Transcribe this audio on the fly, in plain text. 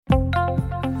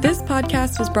This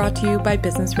podcast was brought to you by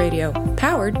Business Radio,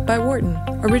 powered by Wharton,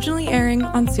 originally airing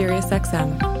on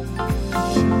SiriusXM.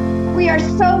 We are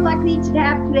so lucky to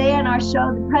have today on our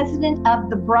show the president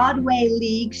of the Broadway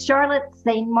League, Charlotte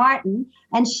St. Martin,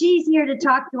 and she's here to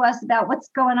talk to us about what's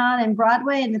going on in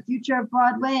Broadway and the future of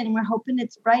Broadway, and we're hoping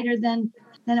it's brighter than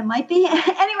it might be.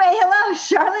 Anyway, hello,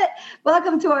 Charlotte.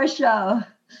 Welcome to our show.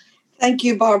 Thank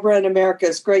you, Barbara and America.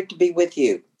 It's great to be with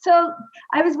you. So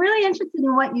I was really interested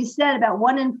in what you said about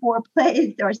 1 in 4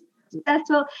 plays are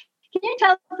successful. Can you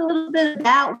tell us a little bit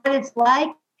about what it's like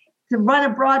to run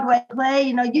a Broadway play?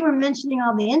 You know, you were mentioning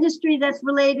all the industry that's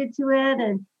related to it.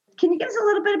 And can you give us a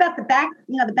little bit about the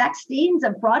back scenes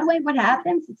of Broadway? What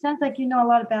happens? It sounds like you know a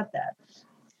lot about that.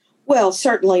 Well,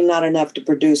 certainly not enough to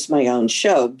produce my own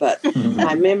show, but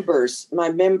my members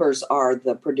are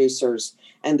the producers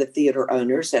and the theater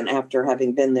owners. And after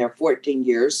having been there 14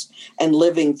 years and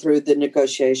living through the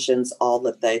negotiations, all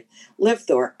that they lived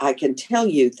through, I can tell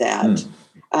you that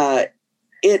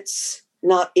it's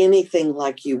not anything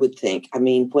like you would think. I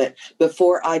mean,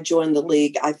 before I joined the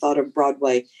league, I thought of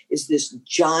Broadway as this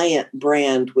giant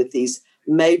brand with these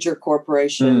major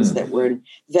corporations that were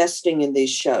investing in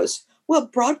these shows. Well,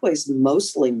 Broadway's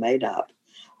mostly made up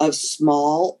of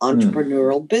small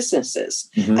entrepreneurial businesses.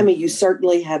 Mm-hmm. I mean, you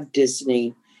certainly have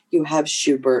Disney, you have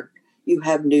Schubert, you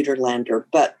have Nederlander,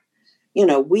 but, you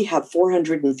know, we have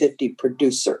 450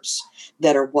 producers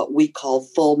that are what we call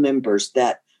full members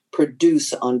that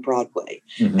produce on Broadway.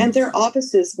 Mm-hmm. And their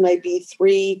offices may be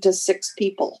 3 to 6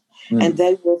 people, and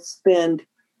they will spend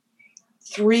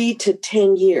 3 to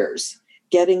 10 years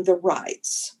getting the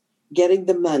rights, getting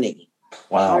the money,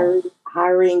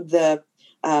 hiring the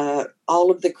all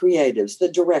of the creatives, the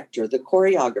director, the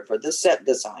choreographer, the set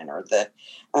designer,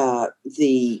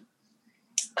 the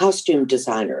costume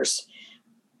designers,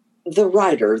 the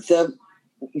writer,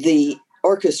 the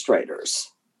orchestrators.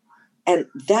 And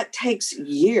that takes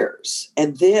years.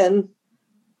 And then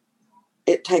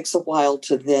it takes a while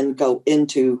to then go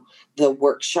into the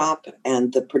workshop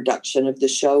and the production of the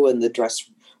show and the dress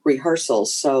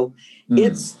rehearsals. So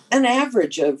it's an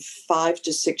average of 5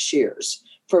 to 6 years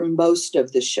for most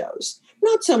of the shows.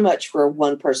 Not so much for a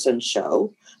one-person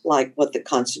show, like what the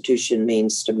Constitution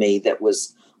means to me that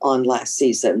was on last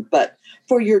season, but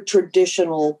for your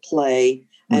traditional play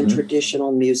and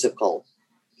traditional musical,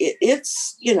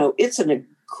 it's a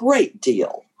great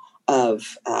deal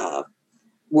of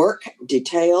work,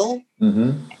 detail,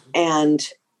 and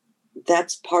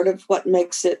that's part of what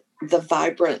makes it the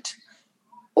vibrant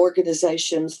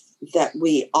organizations that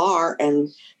we are and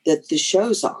that the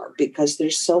shows are, because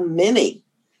there's so many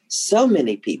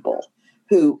people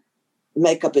who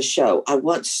make up a show. I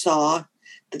once saw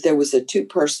that there was a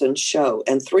 2-person show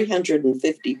and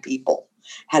 350 people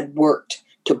had worked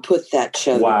to put that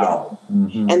show together.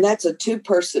 And that's a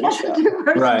 2-person show.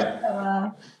 Right.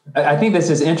 I think this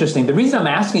is interesting. The reason I'm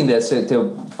asking this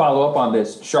to follow up on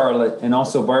this, Charlotte, and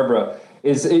also Barbara,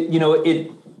 is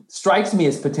it strikes me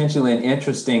as potentially an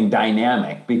interesting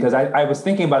dynamic, because I was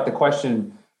thinking about the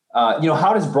question,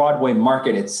 how does Broadway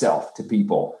market itself to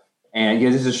people? And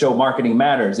this is a show, marketing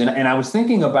matters. And I was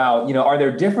thinking about, are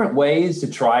there different ways to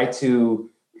try to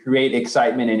create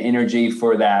excitement and energy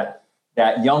for that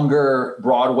younger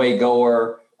Broadway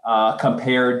goer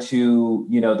compared to,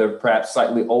 the perhaps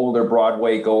slightly older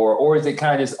Broadway goer? Or is it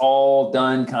kind of just all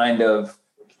done kind of,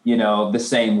 the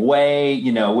same way?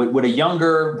 Would a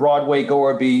younger Broadway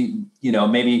goer be,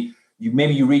 maybe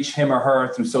you reach him or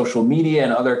her through social media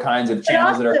and other kinds of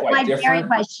channels that are quite different? It might vary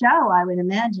by show, I would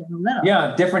imagine, a little.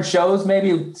 Yeah, different shows.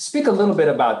 Maybe speak a little bit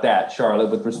about that,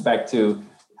 Charlotte, with respect to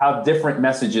how different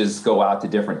messages go out to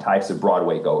different types of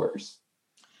Broadway goers.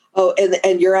 Oh,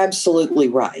 and you're absolutely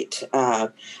right.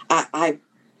 I,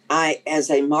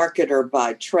 as a marketer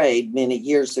by trade many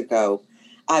years ago,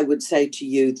 I would say to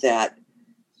you that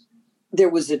there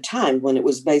was a time when it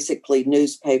was basically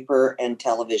newspaper and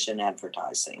television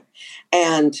advertising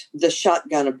and the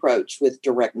shotgun approach with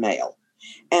direct mail.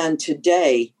 And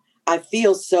today I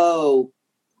feel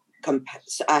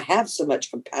I have so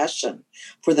much compassion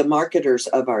for the marketers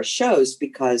of our shows,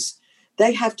 because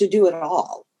they have to do it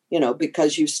all,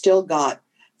 because you've still got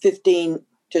 15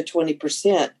 to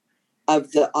 20%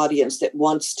 of the audience that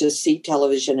wants to see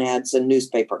television ads and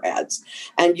newspaper ads.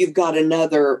 And you've got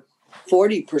another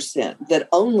 40% that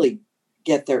only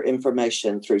get their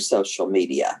information through social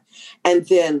media. And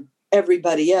then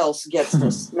everybody else gets the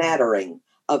smattering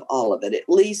of all of it. At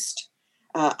least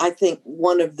I think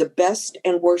one of the best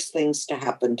and worst things to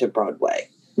happen to Broadway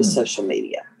is social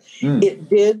media. It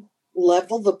did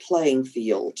level the playing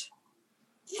field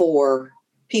for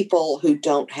people who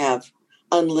don't have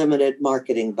unlimited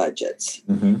marketing budgets.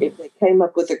 Mm-hmm. If they came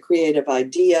up with a creative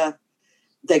idea,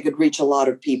 they could reach a lot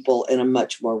of people in a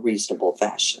much more reasonable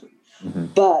fashion. Mm-hmm.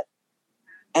 But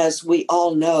as we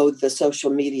all know, the social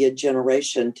media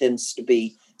generation tends to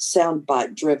be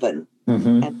soundbite driven,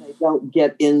 Mm-hmm. and they don't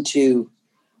get into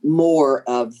more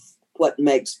of what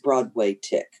makes Broadway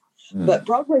tick. Mm. But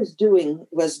Broadway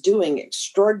was doing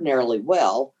extraordinarily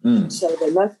well, so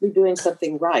they must be doing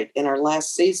something right. In our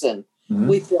last season,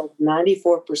 we filled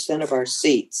 94% of our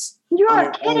seats. You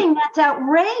are kidding. That's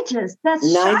outrageous. That's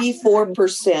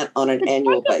 94% on an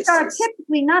annual basis. Are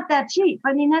typically not that cheap.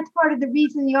 I mean, that's part of the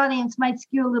reason the audience might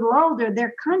skew a little older.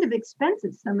 They're kind of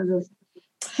expensive, some of those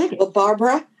tickets. Well,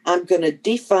 Barbara, I'm going to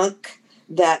debunk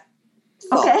that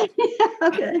thought.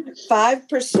 Okay.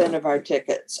 5% of our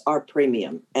tickets are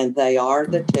premium, and they are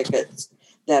the tickets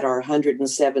that are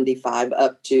 $175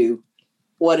 up to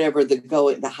whatever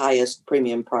the highest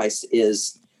premium price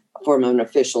is from an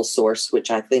official source, which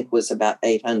I think was about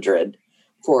 $800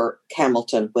 for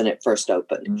Hamilton when it first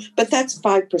opened. But that's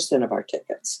 5% of our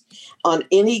tickets. On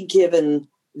any given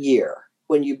year,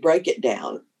 when you break it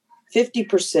down,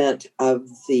 50% of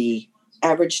the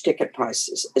average ticket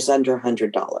prices is under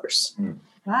 $100.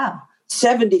 Wow.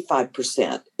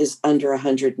 75% is under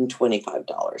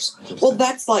 $125. Well,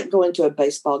 that's like going to a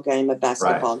baseball game, a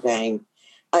basketball game,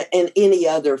 and any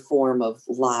other form of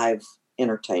live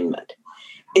entertainment.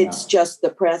 It's just the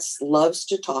press loves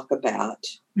to talk about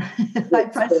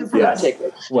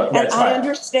tickets. Well, and I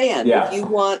understand if you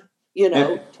want,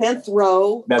 10th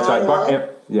row. That's right.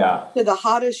 To the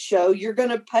hottest show, you're going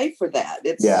to pay for that.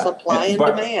 It's supply and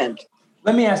demand.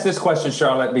 Let me ask this question,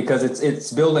 Charlotte, because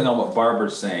it's building on what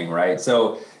Barbara's saying, right?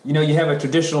 So, you have a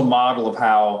traditional model of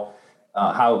how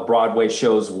Broadway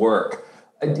shows work.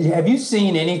 Have you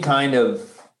seen any kind of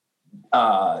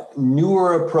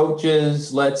newer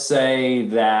approaches, let's say,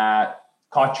 that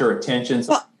caught your attention?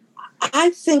 Well, I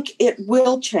think it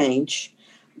will change,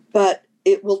 but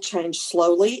it will change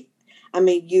slowly. I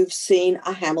mean, you've seen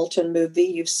a Hamilton movie,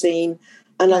 you've seen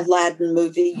an Aladdin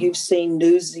movie, you've seen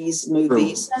Newsies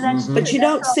movies, but you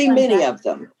don't see many of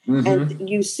them. Mm-hmm. And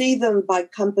you see them by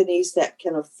companies that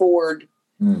can afford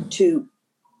to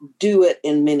do it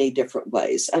in many different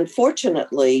ways.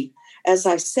 Unfortunately, as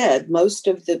I said, most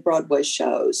of the Broadway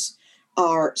shows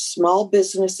are small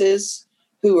businesses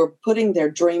who are putting their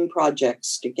dream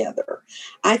projects together.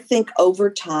 I think over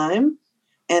time,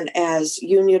 and as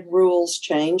union rules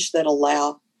change that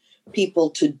allow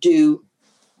people to do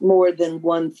more than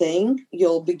one thing,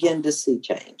 you'll begin to see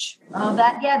change. Oh,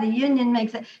 the union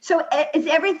makes it. So is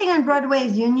everything on Broadway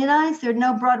is unionized? There are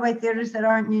no Broadway theaters that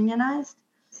aren't unionized?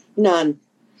 None.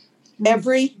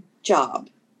 Every job,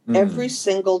 every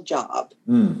single job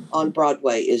on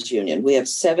Broadway is union. We have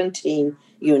 17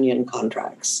 union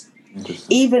contracts.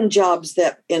 Even jobs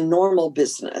that in normal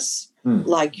business,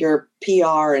 like your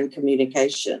PR and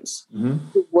communications,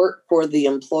 who work for the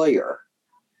employer,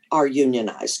 are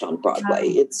unionized on Broadway.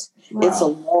 It's a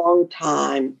long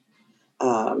time.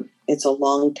 It's a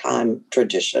long time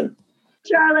tradition.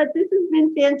 Charlotte, this has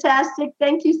been fantastic.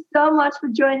 Thank you so much for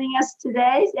joining us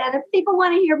today. And if people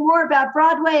want to hear more about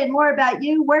Broadway and more about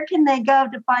you, where can they go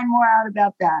to find more out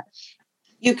about that?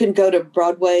 You can go to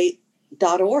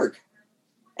Broadway.org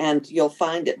and you'll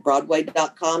find it.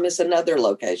 Broadway.com is another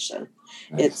location.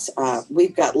 Nice.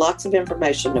 We've got lots of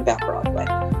information about Broadway.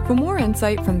 For more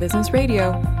insight from Business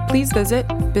Radio, please visit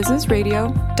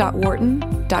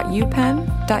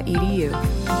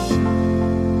businessradio.wharton.upenn.edu.